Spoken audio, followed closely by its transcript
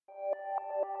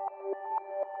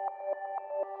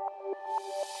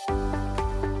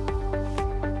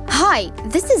Hi,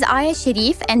 this is Aya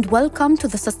Sharif and welcome to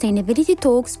the Sustainability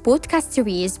Talks podcast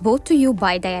series brought to you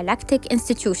by Dialectic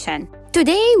Institution.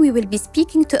 Today, we will be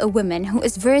speaking to a woman who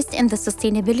is versed in the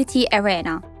sustainability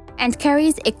arena and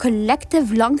carries a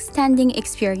collective long-standing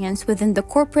experience within the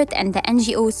corporate and the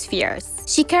NGO spheres.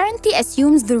 She currently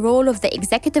assumes the role of the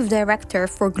Executive Director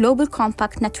for Global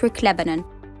Compact Network Lebanon,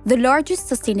 the largest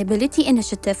sustainability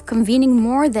initiative convening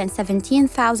more than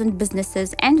 17,000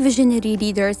 businesses and visionary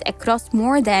leaders across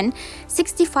more than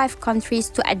 65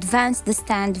 countries to advance the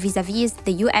stand vis-à-vis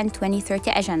the UN 2030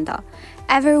 agenda.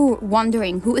 Ever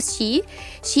wondering who is she?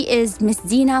 She is Ms.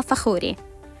 Deenah Fakhoury.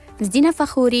 Ms. Deenah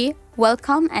Fakhoury,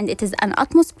 welcome, and it is an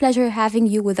utmost pleasure having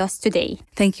you with us today.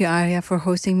 Thank you, Arya, for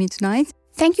hosting me tonight.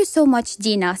 Thank you so much,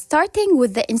 Deenah. Starting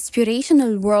with the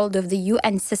inspirational world of the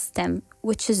UN system,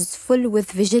 which is full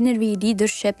with visionary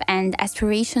leadership and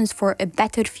aspirations for a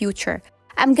better future.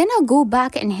 I'm gonna go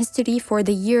back in history for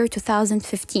the year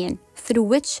 2015, through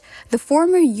which the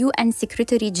former UN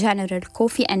Secretary General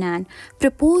Kofi Annan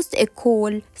proposed a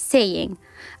call saying,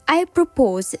 "I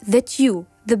propose that you,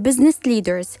 the business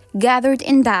leaders gathered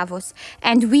in Davos,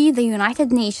 and we, the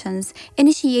United Nations,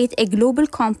 initiate a global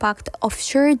compact of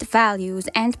shared values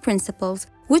and principles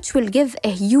which will give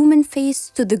a human face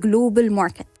to the global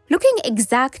market." Looking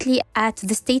exactly at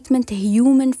the statement,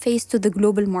 human face to the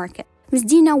global market, Ms.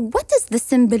 Deenah, what is the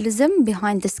symbolism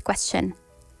behind this question?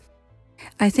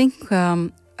 I think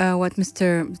what Mr.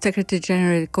 Secretary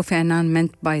General Kofi Annan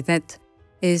meant by that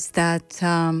is that,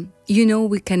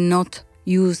 we cannot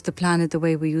use the planet the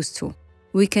way we used to.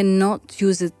 We cannot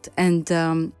use it and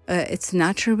its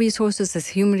natural resources, as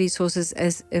human resources,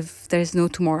 as if there is no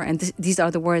tomorrow. And these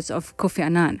are the words of Kofi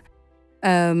Annan.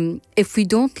 If we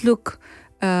don't look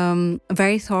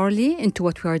very thoroughly into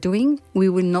what we are doing, we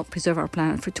will not preserve our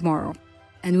planet for tomorrow,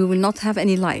 and we will not have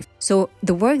any life. So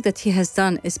the work that he has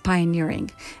done is pioneering,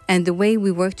 and the way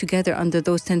we work together under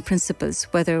those 10 principles,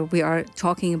 whether we are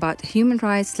talking about human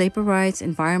rights, labor rights,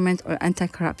 environment, or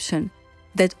anti-corruption,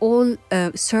 that all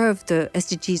serve the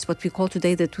SDGs, what we call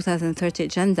today the 2030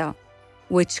 agenda,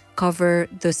 which cover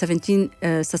the 17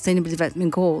 Sustainable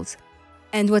Development Goals.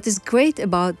 And what is great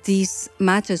about these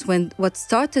matters, what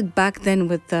started back then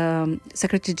with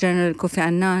Secretary General Kofi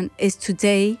Annan, is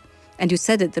today, and you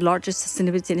said it, the largest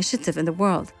sustainability initiative in the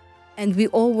world. And we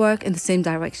all work in the same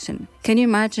direction. Can you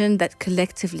imagine that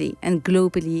collectively and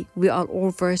globally, we are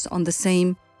all versed on the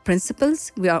same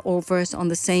principles, we are all versed on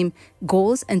the same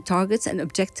goals and targets and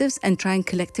objectives, and trying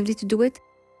collectively to do it?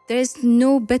 There is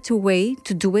no better way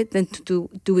to do it than to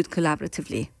do it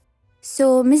collaboratively.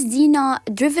 So, Ms. Deenah,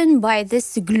 driven by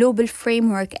this global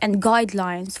framework and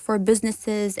guidelines for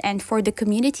businesses and for the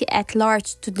community at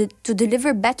large to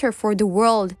deliver better for the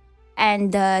world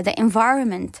and the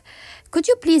environment, could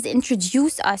you please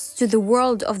introduce us to the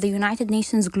world of the United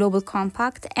Nations Global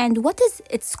Compact and what is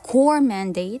its core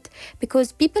mandate?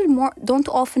 Because people don't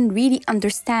often really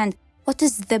understand what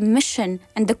is the mission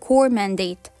and the core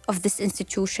mandate of this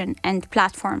institution and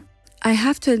platform. I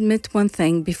have to admit one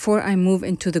thing before I move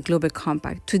into the Global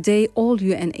Compact. Today, all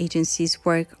UN agencies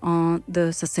work on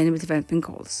the Sustainable Development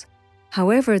Goals.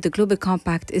 However, the Global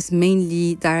Compact is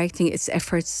mainly directing its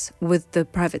efforts with the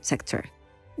private sector.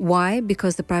 Why?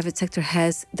 Because the private sector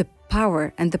has the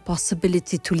power and the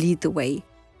possibility to lead the way.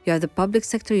 You have the public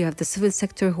sector, you have the civil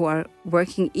sector who are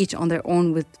working each on their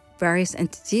own with various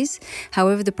entities.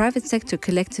 However, the private sector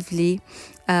collectively,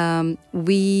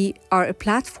 we are a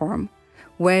platform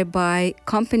whereby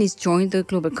companies join the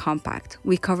Global Compact.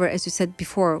 We cover, as you said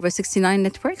before, over 69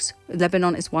 networks.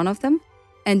 Lebanon is one of them.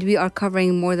 And we are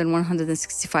covering more than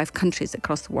 165 countries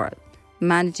across the world,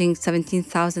 managing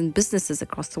 17,000 businesses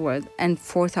across the world and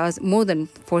more than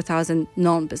 4,000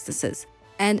 non-businesses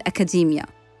and academia.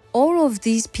 All of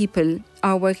these people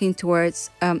are working towards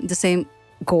the same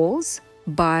goals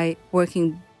by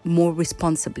working more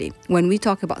responsibly. When we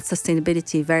talk about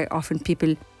sustainability, very often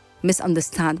people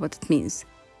misunderstand what it means.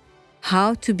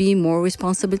 How to be more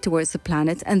responsible towards the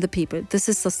planet and the people. This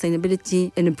is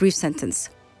sustainability in a brief sentence.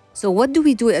 So what do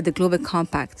we do at the Global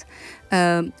Compact?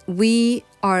 We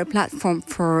are a platform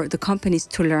for the companies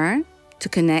to learn, to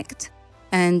connect,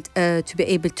 and to be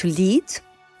able to lead.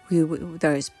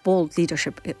 There is bold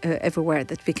leadership everywhere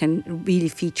that we can really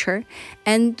feature.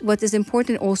 And what is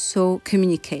important also,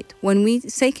 communicate. When we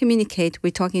say communicate,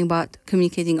 we're talking about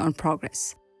communicating on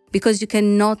progress. Because you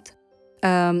cannot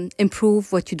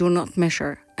improve what you do not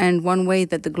measure. And one way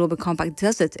that the Global Compact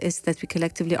does it is that we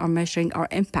collectively are measuring our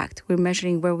impact. We're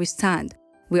measuring where we stand.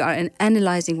 We are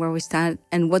analyzing where we stand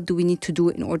and what do we need to do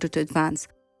in order to advance.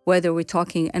 Whether we're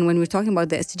talking, and when we're talking about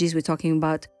the SDGs, we're talking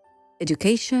about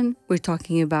education, we're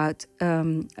talking about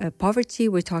poverty,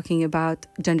 we're talking about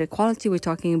gender equality, we're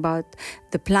talking about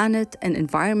the planet and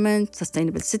environment,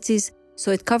 sustainable cities.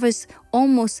 So it covers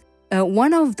almost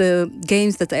one of the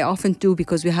games that I often do,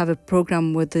 because we have a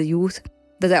program with the youth,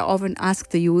 that I often ask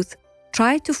the youth,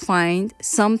 try to find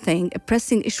something, a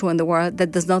pressing issue in the world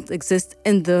that does not exist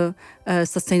in the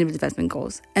Sustainable Development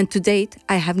Goals. And to date,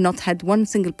 I have not had one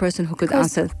single person who could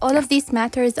answer. All of these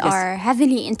matters are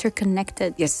heavily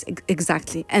interconnected. Yes,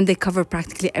 exactly. And they cover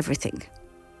practically everything.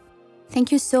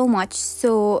 Thank you so much.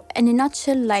 So in a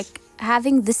nutshell, like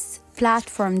having this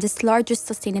platform, this largest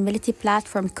sustainability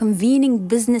platform, convening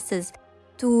businesses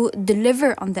to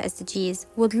deliver on the SDGs,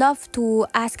 would love to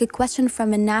ask a question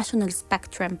from a national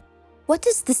spectrum. What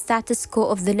is the status quo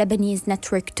of the Lebanese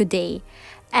network today?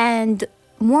 And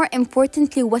more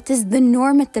importantly, what is the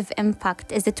normative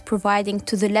impact is it providing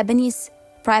to the Lebanese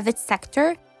private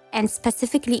sector, and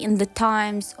specifically in the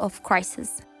times of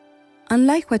crisis?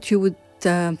 Unlike what you would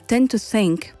tend to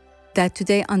think, that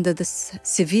today under this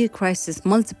severe crisis,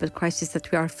 multiple crises that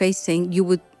we are facing, you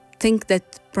would think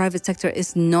that private sector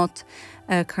is not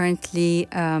currently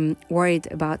worried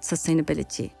about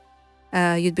sustainability.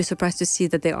 You'd be surprised to see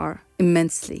that they are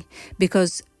immensely,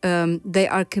 because they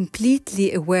are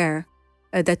completely aware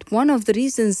that one of the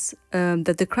reasons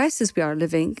that the crisis we are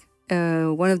living,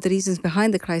 one of the reasons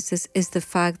behind the crisis is the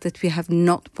fact that we have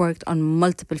not worked on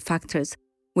multiple factors.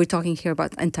 We're talking here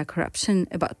about anti-corruption,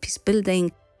 about peace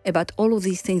building, about all of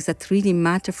these things that really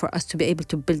matter for us to be able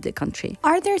to build a country.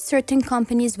 Are there certain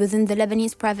companies within the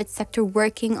Lebanese private sector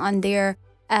working on their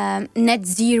net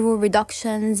zero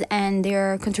reductions and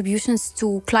their contributions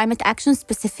to climate action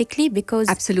specifically? Because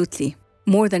absolutely,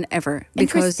 more than ever.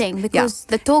 Interesting, because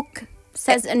the talk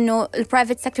says the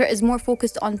private sector is more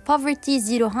focused on poverty,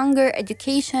 zero hunger,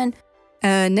 education.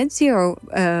 Net zero,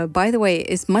 by the way,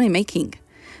 is money making.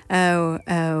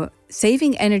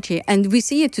 Saving energy, and we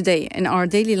see it today in our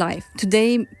daily life.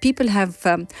 Today, people have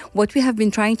what we have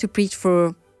been trying to preach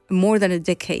for more than a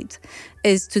decade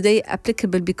is today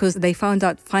applicable, because they found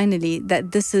out finally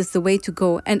that this is the way to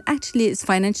go, and actually it's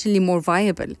financially more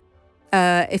viable.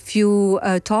 If you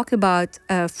talk about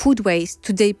food waste,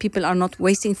 today people are not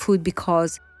wasting food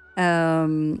because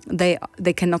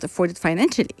they cannot afford it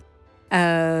financially.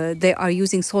 They are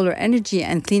using solar energy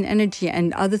and clean energy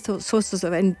and other sources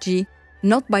of energy,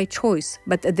 not by choice,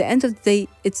 but at the end of the day,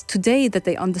 it's today that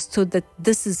they understood that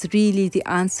this is really the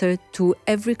answer to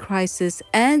every crisis,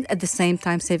 and at the same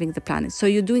time saving the planet. So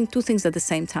you're doing two things at the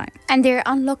same time. And they're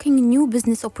unlocking new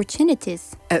business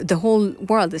opportunities. The whole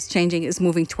world is changing, is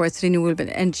moving towards renewable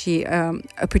energy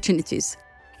opportunities.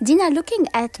 Deenah, looking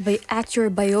at your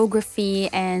biography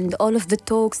and all of the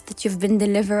talks that you've been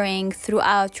delivering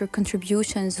throughout your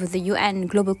contributions with the UN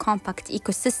Global Compact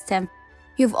ecosystem,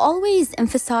 you've always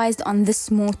emphasized on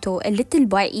this motto, a little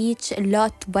by each, a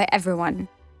lot by everyone.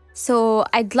 So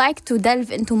I'd like to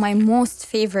delve into my most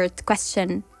favorite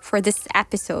question for this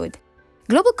episode.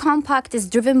 Global Compact is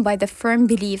driven by the firm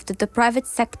belief that the private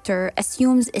sector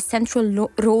assumes a central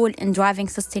role in driving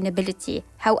sustainability.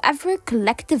 However,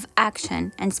 collective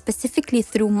action, and specifically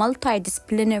through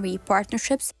multidisciplinary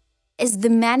partnerships, is the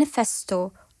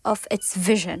manifesto of its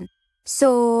vision.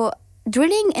 So,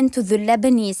 drilling into the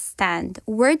Lebanese stand,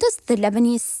 where does the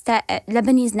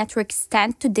Lebanese network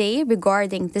stand today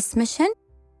regarding this mission?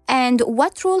 And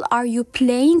what role are you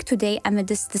playing today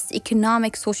amidst this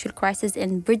economic social crisis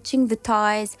in bridging the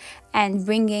ties and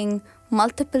bringing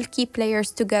multiple key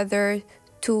players together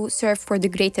to serve for the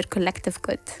greater collective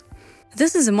good?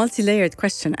 This is a multi-layered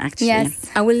question, actually. Yes.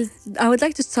 I would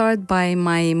like to start by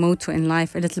my motto in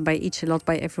life, a little by each, a lot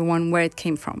by everyone, where it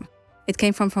came from. It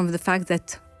came from the fact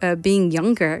that being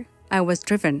younger, I was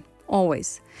driven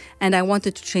always, and I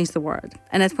wanted to change the world.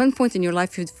 And at one point in your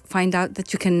life, you find out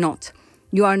that you cannot.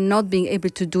 You are not being able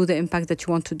to do the impact that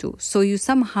you want to do. So you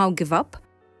somehow give up,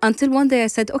 until one day I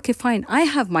said, okay, fine, I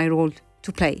have my role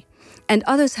to play and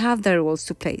others have their roles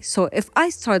to play. So if I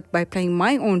start by playing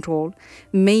my own role,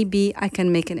 maybe I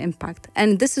can make an impact.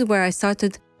 And this is where I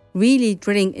started really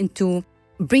drilling into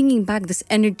bringing back this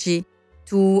energy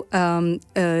to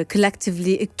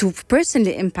collectively, to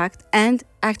personally impact, and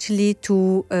actually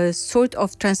to sort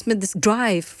of transmit this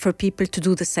drive for people to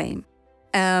do the same.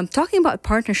 Talking about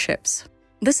partnerships,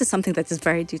 this is something that is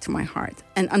very dear to my heart.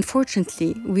 And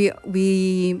unfortunately,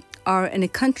 we are in a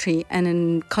country and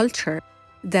in culture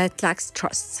that lacks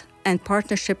trust, and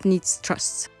partnership needs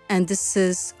trust. And this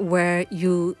is where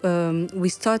we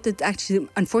started actually,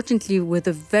 unfortunately, with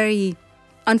a very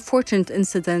unfortunate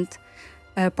incident.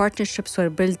 Partnerships were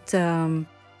built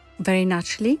very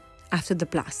naturally after the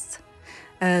blast.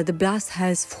 The blast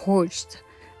has forged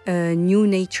a new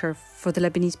nature for the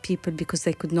Lebanese people because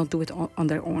they could not do it on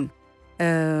their own.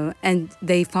 And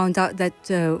they found out that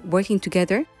working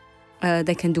together,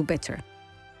 they can do better.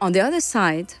 On the other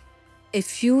side,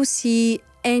 if you see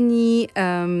any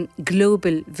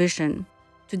global vision,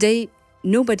 today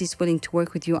nobody's willing to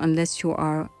work with you unless you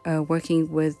are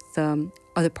working with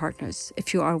other partners.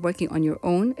 If you are working on your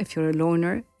own, if you're a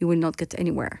loner, you will not get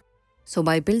anywhere. So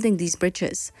by building these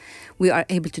bridges, we are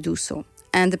able to do so.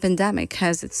 And the pandemic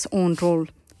has its own role,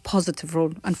 positive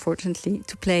role, unfortunately,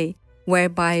 to play,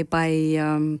 whereby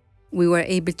we were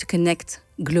able to connect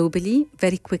globally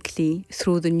very quickly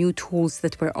through the new tools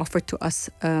that were offered to us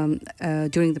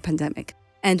during the pandemic.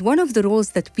 And one of the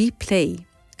roles that we play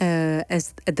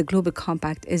as at the Global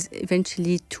Compact is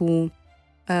eventually to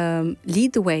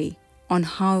lead the way on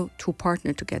how to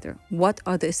partner together. What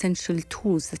are the essential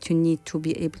tools that you need to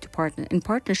be able to partner? In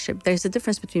partnership, there's a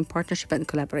difference between partnership and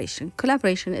collaboration.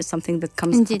 Collaboration is something that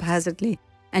comes haphazardly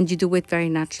and you do it very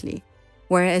naturally.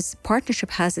 Whereas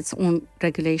partnership has its own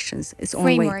regulations, its own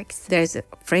frameworks. There's a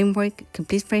framework,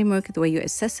 complete framework, the way you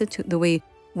assess it, the way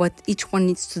what each one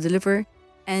needs to deliver,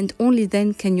 and only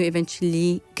then can you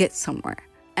eventually get somewhere.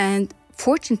 And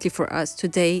fortunately for us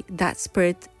today, that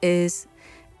spirit is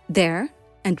there,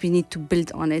 and we need to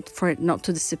build on it for it not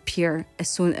to disappear as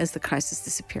soon as the crisis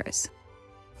disappears.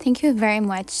 Thank you very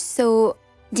much. So,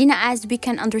 Deenah, as we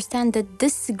can understand that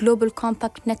this Global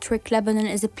Compact Network Lebanon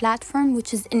is a platform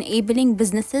which is enabling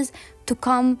businesses to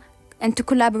come and to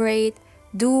collaborate,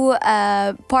 do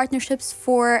partnerships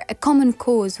for a common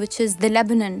cause, which is the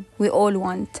Lebanon we all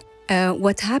want.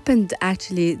 What happened,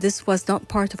 actually, this was not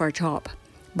part of our job,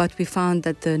 but we found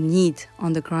that the need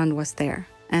on the ground was there.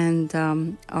 And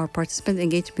our participant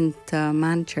engagement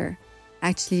manager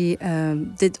actually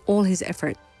did all his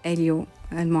effort. Elio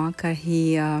Al-Muakkar,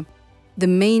 the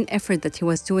main effort that he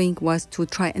was doing was to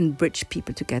try and bridge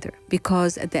people together,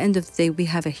 because at the end of the day, we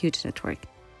have a huge network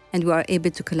and we are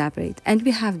able to collaborate. And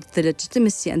we have the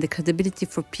legitimacy and the credibility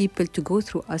for people to go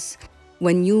through us.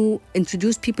 When you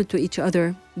introduce people to each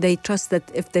other, they trust that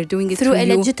if they're doing it through a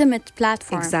legitimate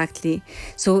platform. Exactly.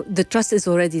 So the trust is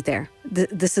already there.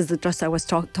 This is the trust I was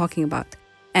talking about.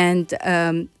 And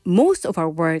most of our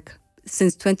work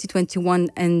since 2021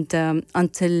 and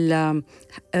until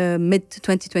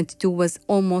mid-2022 was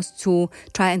almost to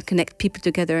try and connect people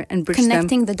together and bridge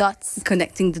Connecting the dots.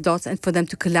 Connecting the dots and for them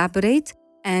to collaborate.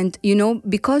 And, you know,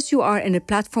 because you are in a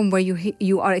platform where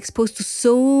you are exposed to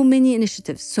so many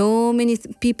initiatives, so many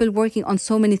people working on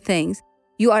so many things,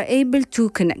 you are able to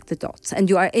connect the dots and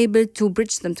you are able to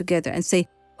bridge them together and say,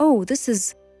 oh,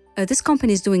 this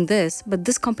company is doing this, but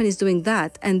this company is doing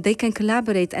that. And they can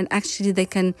collaborate and actually they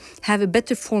can have a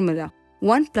better formula.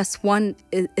 1 + 1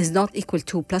 is not equal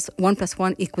to 1 +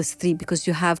 1 = 3 because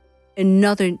you have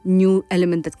another new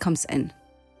element that comes in.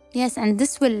 Yes, and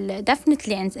this will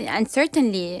definitely and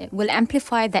certainly will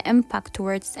amplify the impact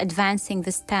towards advancing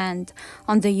the stand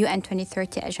on the UN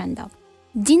 2030 agenda.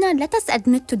 Deenah, let us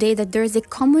admit today that there is a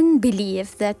common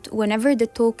belief that whenever the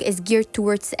talk is geared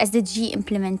towards SDG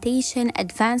implementation,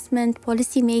 advancement,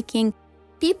 policymaking,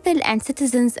 people and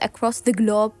citizens across the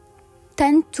globe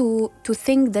tend to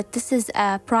think that this is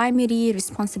a primary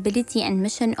responsibility and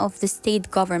mission of the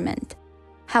state government.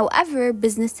 However,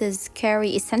 businesses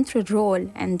carry a central role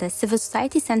and the civil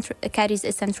society carries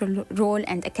a central role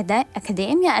and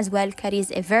academia as well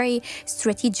carries a very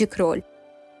strategic role.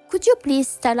 Could you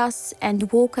please tell us and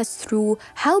walk us through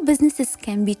how businesses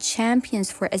can be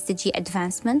champions for SDG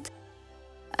advancement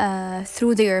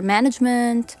through their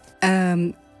management?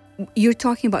 You're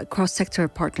talking about cross-sector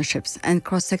partnerships and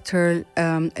cross-sector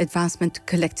advancement,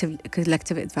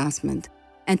 collective advancement.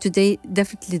 And today,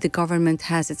 definitely the government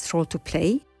has its role to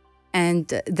play. And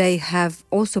they have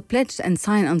also pledged and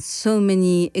signed on so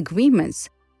many agreements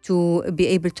to be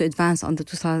able to advance on the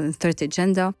 2030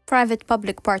 agenda.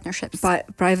 Private-public partnerships.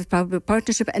 Private-public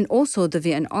partnership and also the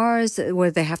VNRs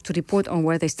where they have to report on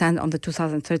where they stand on the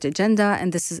 2030 agenda.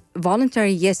 And this is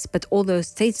voluntary, yes, but all those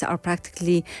states are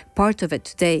practically part of it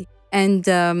today. And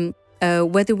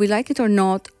whether we like it or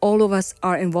not, all of us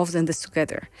are involved in this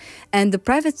together. And the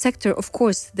private sector, of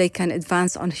course, they can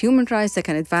advance on human rights, they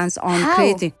can advance on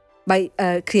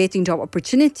creating job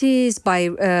opportunities, by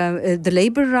the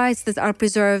labor rights that are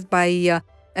preserved, by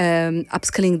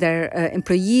upskilling their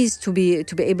employees to be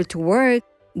able to work.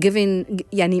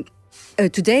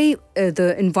 Today,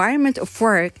 the environment of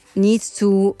work needs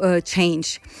to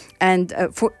change. And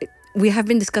we have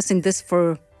been discussing this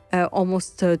for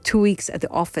almost 2 weeks at the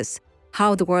office,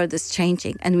 how the world is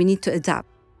changing and we need to adapt.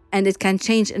 And it can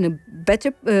change in a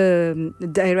better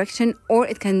direction or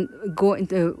it can go in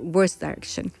the worse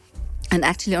direction. And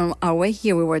actually, on our way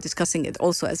here, we were discussing it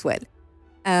also as well.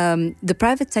 The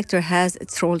private sector has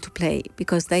its role to play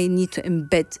because they need to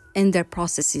embed in their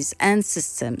processes and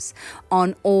systems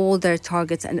on all their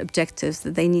targets and objectives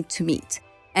that they need to meet.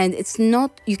 And it's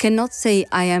not, you cannot say,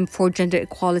 I am for gender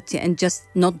equality and just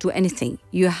not do anything.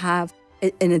 You have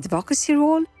an advocacy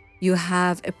role. You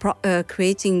have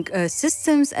creating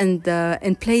systems and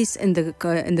in place in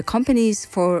the companies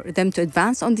for them to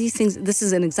advance on these things. This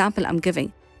is an example I'm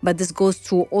giving, but this goes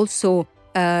to also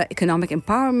economic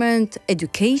empowerment,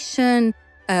 education,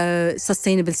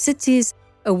 sustainable cities.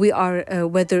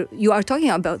 Whether you are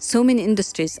talking about so many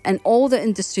industries, and all the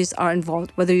industries are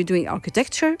involved. Whether you're doing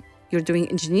architecture, you're doing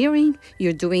engineering,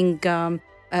 you're doing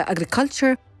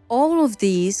agriculture. All of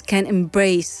these can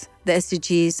embrace the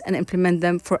SDGs and implement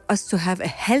them for us to have a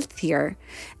healthier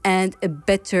and a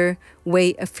better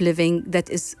way of living that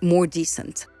is more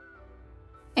decent.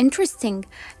 Interesting.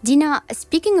 Deenah,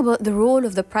 speaking about the role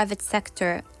of the private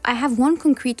sector, I have one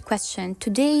concrete question.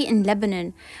 Today in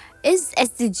Lebanon, is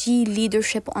SDG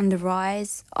leadership on the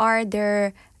rise? Are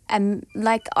there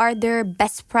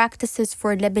best practices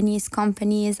for Lebanese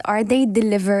companies? Are they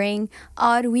delivering?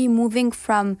 Are we moving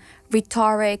from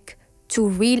rhetoric to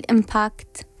real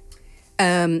impact?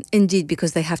 Indeed,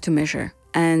 because they have to measure.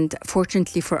 And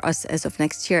fortunately for us, as of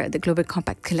next year, the Global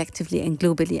Compact collectively and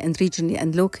globally and regionally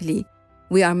and locally,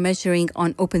 we are measuring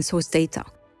on open source data.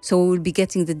 So we will be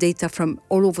getting the data from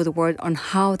all over the world on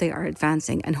how they are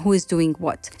advancing and who is doing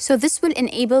what. So this will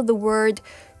enable the world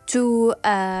to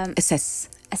assess.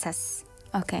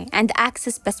 Okay. And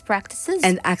access best practices?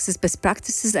 And access best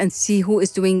practices and see who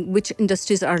is doing, which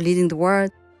industries are leading the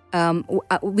world.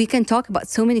 We can talk about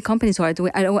so many companies who are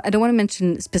doing, I don't want to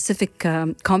mention specific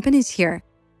companies here,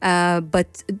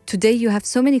 but today you have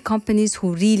so many companies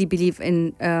who really believe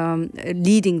in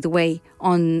leading the way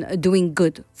on doing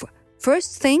good.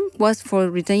 First thing was for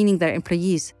retaining their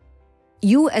employees.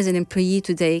 You as an employee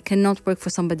today cannot work for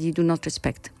somebody you do not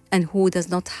respect and who does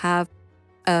not have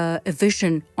a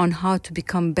vision on how to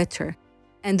become better.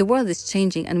 And the world is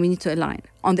changing and we need to align.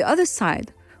 On the other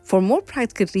side, for more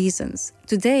practical reasons,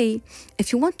 today,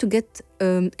 if you want to get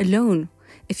a loan,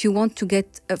 if you want to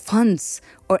get funds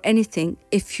or anything,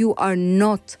 if you are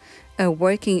not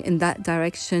working in that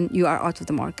direction, you are out of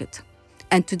the market.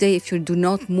 And today, if you do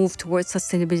not move towards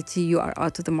sustainability, you are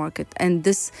out of the market. And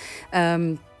this...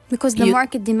 because the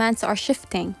market demands are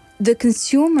shifting. The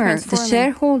consumer, the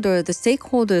shareholder, the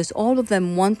stakeholders, all of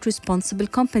them want responsible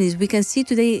companies. We can see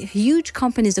today huge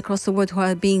companies across the world who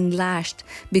are being lashed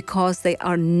because they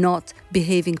are not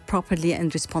behaving properly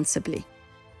and responsibly.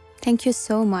 Thank you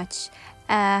so much.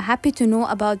 Happy to know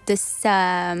about this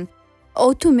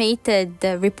automated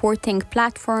reporting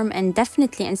platform, and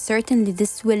definitely and certainly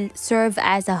this will serve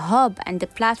as a hub and a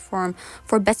platform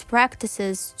for best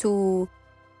practices to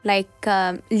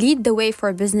lead the way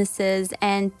for businesses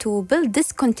and to build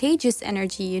this contagious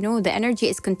energy. The energy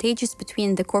is contagious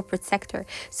between the corporate sector.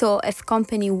 So if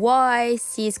company Y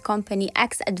sees company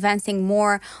X advancing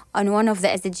more on one of the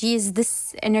SDGs,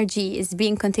 this energy is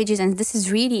being contagious, and this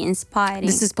is really inspiring.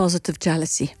 This is positive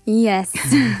jealousy. Yes.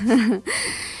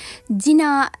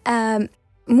 Deenah,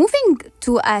 moving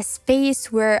to a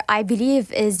space where I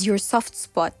believe is your soft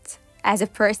spot as a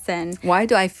person. Why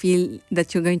do I feel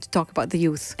that you're going to talk about the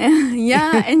youth?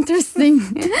 Yeah, interesting.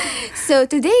 So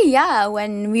today,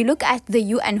 when we look at the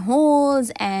UN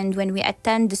halls and when we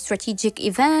attend the strategic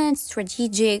events,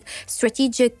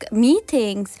 strategic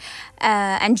meetings,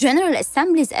 and general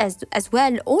assemblies as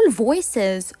well, all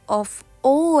voices of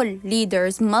all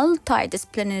leaders,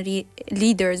 multidisciplinary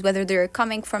leaders, whether they're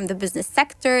coming from the business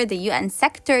sector, the UN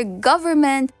sector,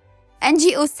 government,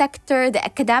 NGO sector, the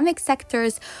academic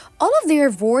sectors, all of their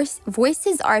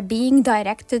voices are being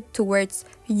directed towards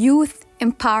youth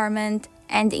empowerment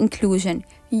and inclusion,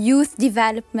 youth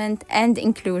development and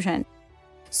inclusion.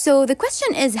 So the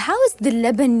question is, how is the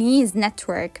Lebanese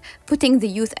network putting the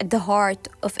youth at the heart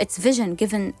of its vision,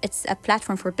 given it's a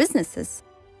platform for businesses,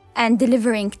 and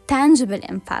delivering tangible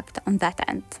impact on that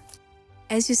end?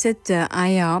 As you said,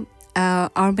 Aya,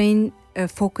 our main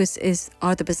focus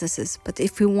are the businesses. But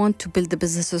if we want to build the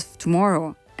businesses of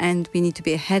tomorrow, and we need to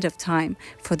be ahead of time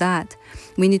for that,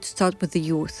 we need to start with the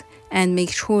youth and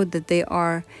make sure that they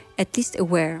are at least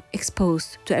aware,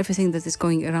 exposed to everything that is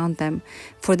going around them,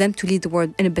 for them to lead the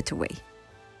world in a better way.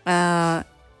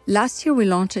 Last year, we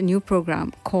launched a new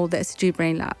program called the SDG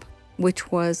Brain Lab,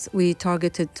 which we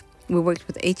worked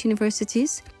with 8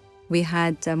 universities. We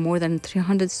had more than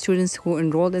 300 students who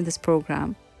enrolled in this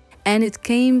program. And it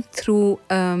came through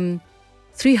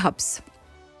 3 hubs.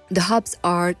 The hubs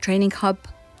are training hub,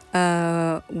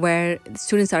 where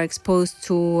students are exposed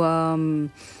to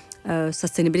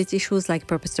sustainability issues like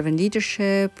purpose-driven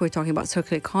leadership. We're talking about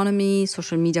circular economy,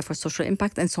 social media for social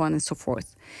impact, and so on and so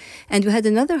forth. And we had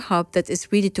another hub that is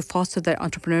really to foster their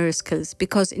entrepreneurial skills,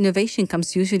 because innovation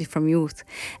comes usually from youth.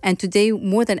 And today,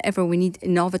 more than ever, we need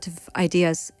innovative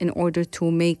ideas in order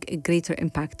to make a greater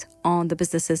impact on the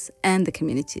businesses and the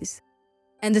communities.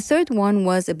 And the third one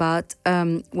was about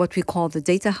what we call the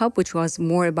data hub, which was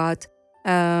more about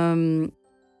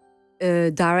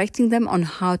directing them on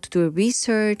how to do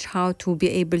research, how to be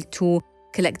able to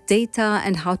collect data,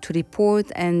 and how to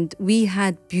report. And we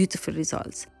had beautiful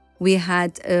results. We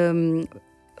had,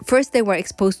 first they were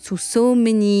exposed to so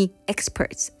many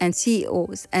experts and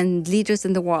CEOs and leaders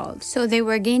in the world. So they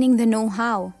were gaining the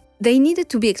know-how. They needed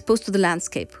to be exposed to the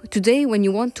landscape. Today, when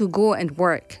you want to go and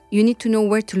work, you need to know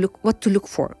where to look, what to look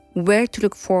for, where to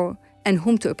look for, and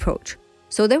whom to approach.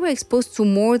 So they were exposed to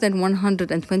more than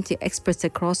 120 experts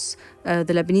across the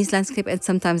Lebanese landscape and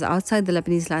sometimes outside the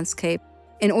Lebanese landscape,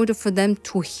 in order for them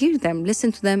to hear them,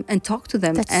 listen to them, and talk to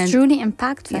them. That's truly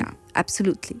impactful. Yeah,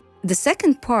 absolutely. The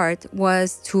second part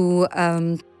was to,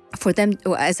 for them,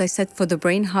 as I said, for the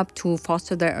Brain Hub to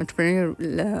foster their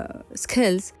entrepreneurial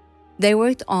skills. They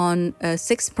worked on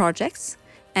 6 projects.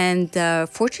 And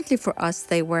fortunately for us,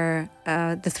 they were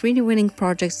the 3 winning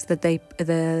projects that they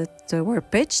were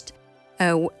pitched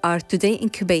are today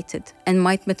incubated and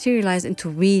might materialize into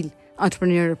real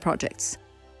entrepreneurial projects.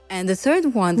 And the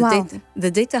third one,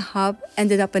 the Data Hub,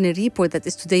 ended up in a report that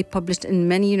is today published in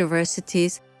many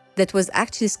universities that was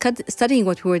actually studying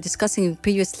what we were discussing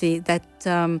previously, that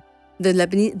the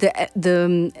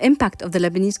impact of the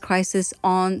Lebanese crisis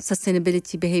on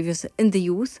sustainability behaviors in the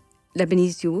youth,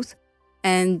 Lebanese youth.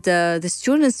 And the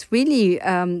students really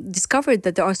discovered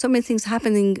that there are so many things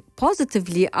happening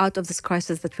positively out of this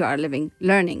crisis that we are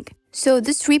learning. So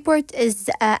this report is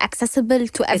accessible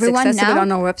to everyone now? It's accessible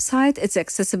on our website. It's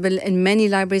accessible in many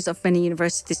libraries of many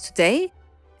universities today.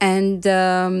 And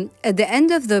at the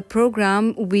end of the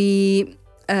program, we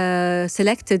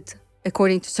selected,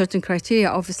 according to certain criteria,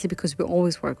 obviously, because we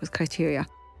always work with criteria,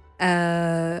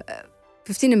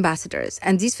 15 ambassadors.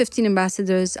 And these 15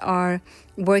 ambassadors are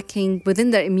working within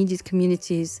their immediate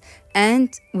communities and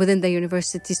within their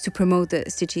universities to promote the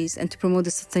SDGs and to promote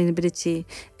the sustainability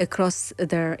across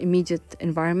their immediate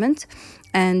environment.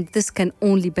 And this can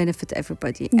only benefit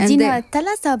everybody. Deenah, tell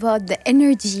us about the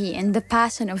energy and the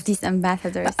passion of these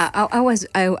ambassadors.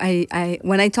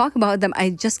 When I talk about them, I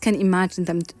just can imagine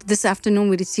them. This afternoon,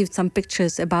 we received some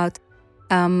pictures about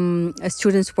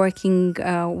students working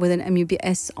with an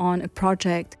MUBS on a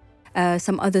project.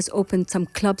 Some others opened some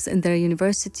clubs in their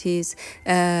universities.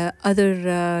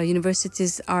 Other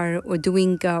universities are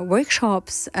doing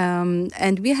workshops.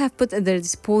 And we have put at their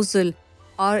disposal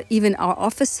even our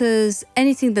offices,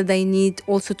 anything that they need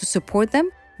also to support them.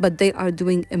 But they are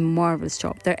doing a marvelous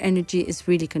job. Their energy is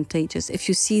really contagious. If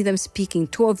you see them speaking,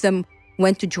 2 of them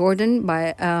went to Jordan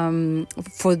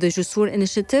for the Jusur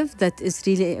initiative that is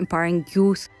really empowering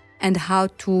youth and how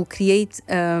to create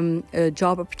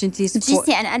job opportunities.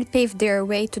 GCNL paved their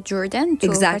way to Jordan to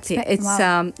exactly.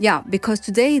 Participate. It's because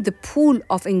today the pool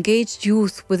of engaged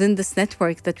youth within this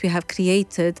network that we have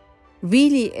created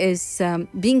really is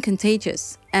being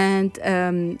contagious. And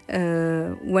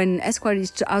when Esquire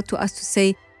reached out to us to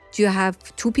say, do you have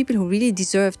 2 people who really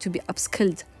deserve to be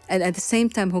upskilled and at the same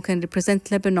time who can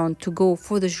represent Lebanon to go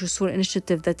for the Jusur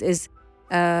initiative that is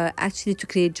actually to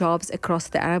create jobs across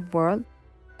the Arab world?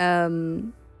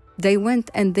 They went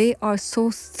and they are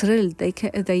so thrilled. They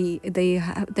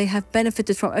have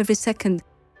benefited from every second.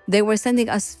 They were sending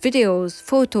us videos,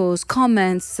 photos,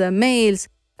 comments, mails,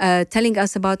 telling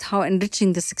us about how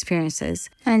enriching this experience is.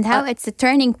 And how it's a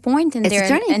turning point in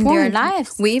their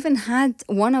lives. We even had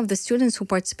one of the students who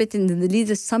participated in the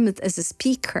Leaders Summit as a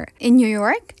speaker. In New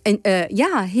York?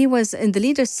 He was in the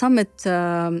Leaders Summit.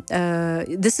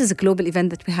 This is a global event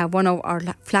that we have, one of our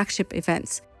flagship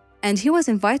events. And he was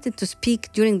invited to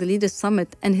speak during the Leaders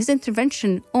Summit. And his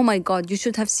intervention, oh my God, you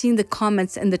should have seen the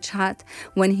comments in the chat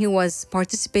when he was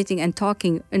participating and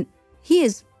talking. And he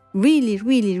is really,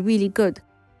 really, really good.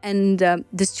 And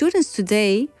the students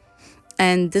today,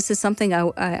 and this is something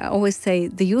I always say,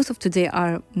 the youth of today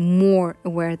are more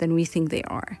aware than we think they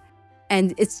are.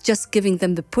 And it's just giving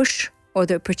them the push or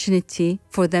the opportunity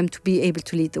for them to be able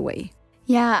to lead the way.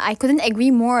 Yeah, I couldn't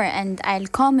agree more. And I'll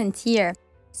comment here.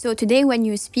 So today when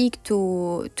you speak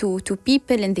to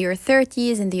people in their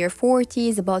 30s and their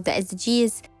 40s about the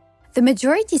SDGs, the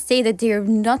majority say that they're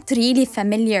not really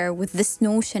familiar with this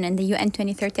notion in the UN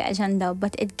 2030 agenda,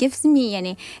 but it gives me,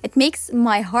 it makes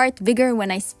my heart bigger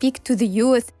when I speak to the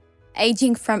youth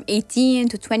aging from 18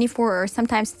 to 24 or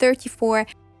sometimes 34.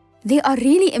 they are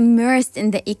really immersed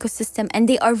in the ecosystem, and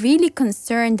they are really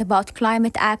concerned about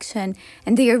climate action,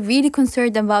 and they are really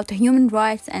concerned about human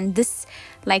rights and this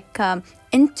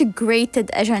integrated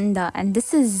agenda. And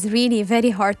this is really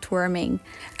very heartwarming.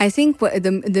 I think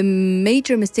the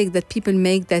major mistake that people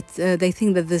make, that they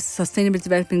think that the Sustainable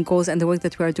Development Goals and the work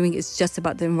that we are doing is just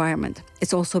about the environment.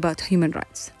 It's also about human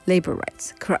rights, labor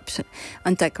rights, corruption,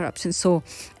 anti-corruption. So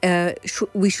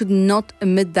we should not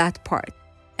omit that part.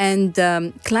 And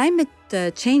climate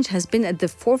change has been at the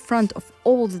forefront of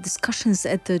all the discussions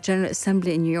at the General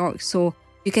Assembly in New York. So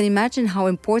you can imagine how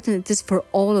important it is for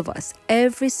all of us.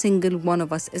 Every single one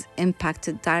of us is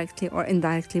impacted directly or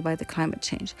indirectly by the climate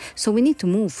change. So we need to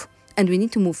move, and we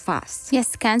need to move fast.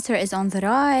 Yes, cancer is on the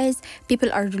rise.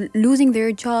 People are losing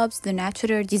their jobs. The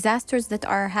natural disasters that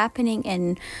are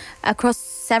happening across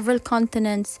several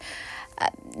continents.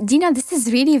 Deenah, this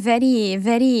is really very,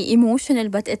 very emotional,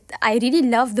 but I really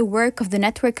love the work of the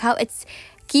network, how it's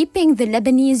keeping the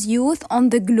Lebanese youth on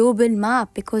the global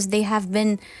map, because they have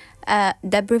been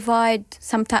deprived.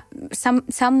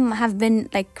 Some have been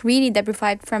really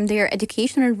deprived from their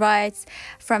educational rights,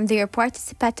 from their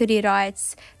participatory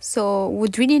rights. So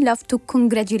would really love to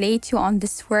congratulate you on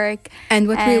this work. And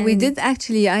what we did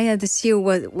actually, Aya, this year,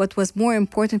 what was more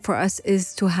important for us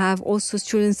is to have also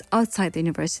students outside the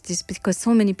universities, because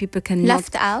so many people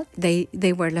left out.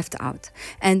 They were left out.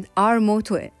 And our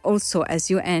motto also as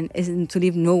UN is to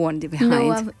leave no one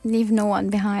behind. Leave no one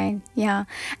behind. Yeah.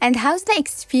 And how's the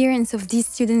experience of these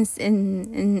students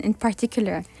in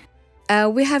particular?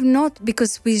 We have not,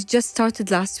 because we just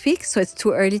started last week, so it's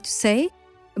too early to say.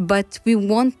 But we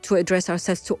want to address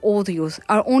ourselves to all the youth.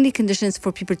 Our only condition is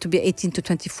for people to be 18 to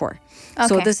 24. Okay.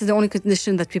 So this is the only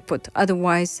condition that we put.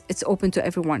 Otherwise, it's open to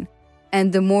everyone.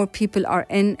 And the more people are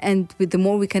in, and the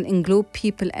more we can englobe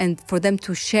people, and for them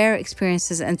to share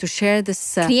experiences and to share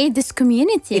this... create this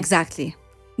community. Exactly.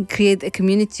 Create a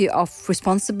community of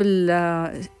responsible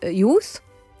youth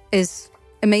is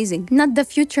amazing. Not the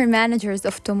future managers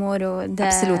of tomorrow,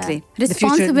 absolutely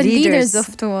responsible leaders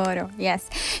of tomorrow. Yes.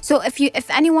 So if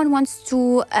anyone wants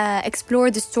to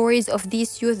explore the stories of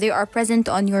these youth, they are present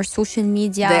on your social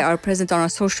media. They are present on our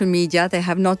social media. They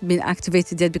have not been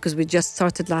activated yet because we just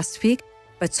started last week,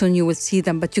 but soon you will see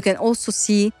them. But you can also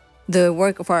see the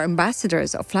work of our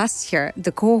ambassadors of last year,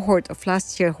 the cohort of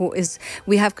last year,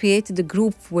 we have created a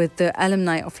group with the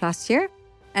alumni of last year.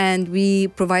 And we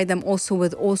provide them also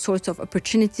with all sorts of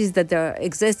opportunities that there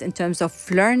exist in terms of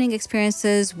learning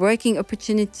experiences, working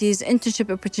opportunities, internship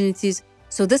opportunities.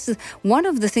 So this is one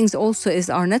of the things also is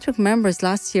our network members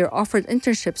last year offered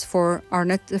internships for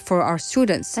our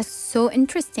students. That's so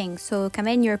interesting. So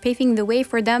Kamen, you're paving the way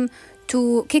for them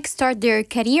to kickstart their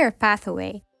career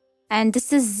pathway. And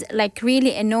this is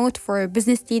really a note for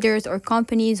business leaders or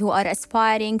companies who are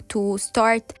aspiring to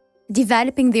start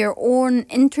developing their own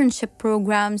internship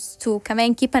programs to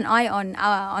keep an eye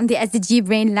on the SDG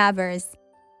Brain Labbers.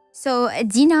 So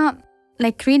Deenah,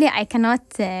 really I cannot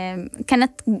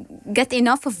get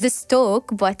enough of this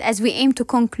talk, but as we aim to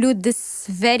conclude this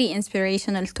very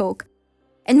inspirational talk,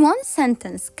 in one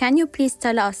sentence, can you please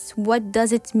tell us what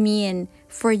does it mean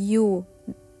for you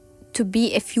to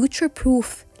be a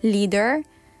future-proof leader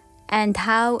and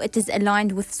how it is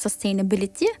aligned with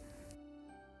sustainability?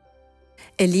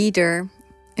 A leader,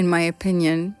 in my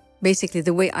opinion, basically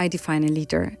the way I define a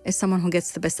leader is someone who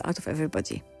gets the best out of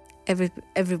everybody.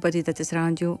 Everybody that is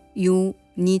around you, you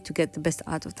need to get the best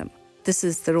out of them. This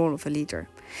is the role of a leader.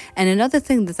 And another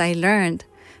thing that I learned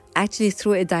actually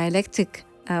through a dialectic,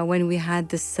 when we had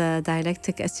this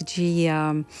dialectic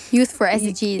SDG... Youth for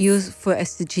SDGs. Youth for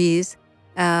SDGs.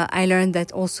 I learned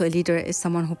that also a leader is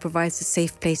someone who provides a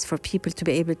safe place for people to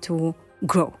be able to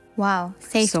grow. Wow,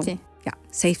 safety. Yeah,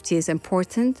 safety is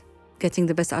important. Getting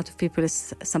the best out of people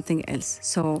is something else.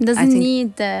 So doesn't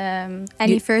need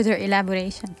any further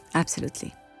elaboration.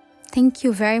 Absolutely. Thank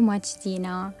you very much,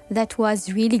 Deenah. That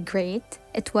was really great.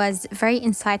 It was very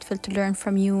insightful to learn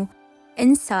from you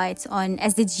insights on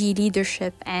SDG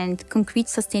leadership and concrete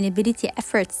sustainability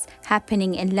efforts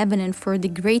happening in Lebanon for the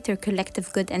greater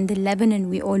collective good and the Lebanon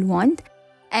we all want.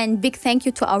 And big thank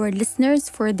you to our listeners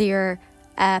for their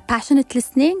passionate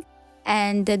listening.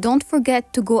 And don't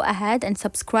forget to go ahead and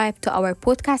subscribe to our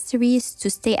podcast series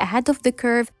to stay ahead of the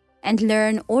curve and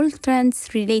learn all trends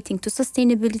relating to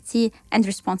sustainability and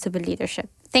responsible leadership.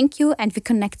 Thank you, and we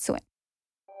connect soon.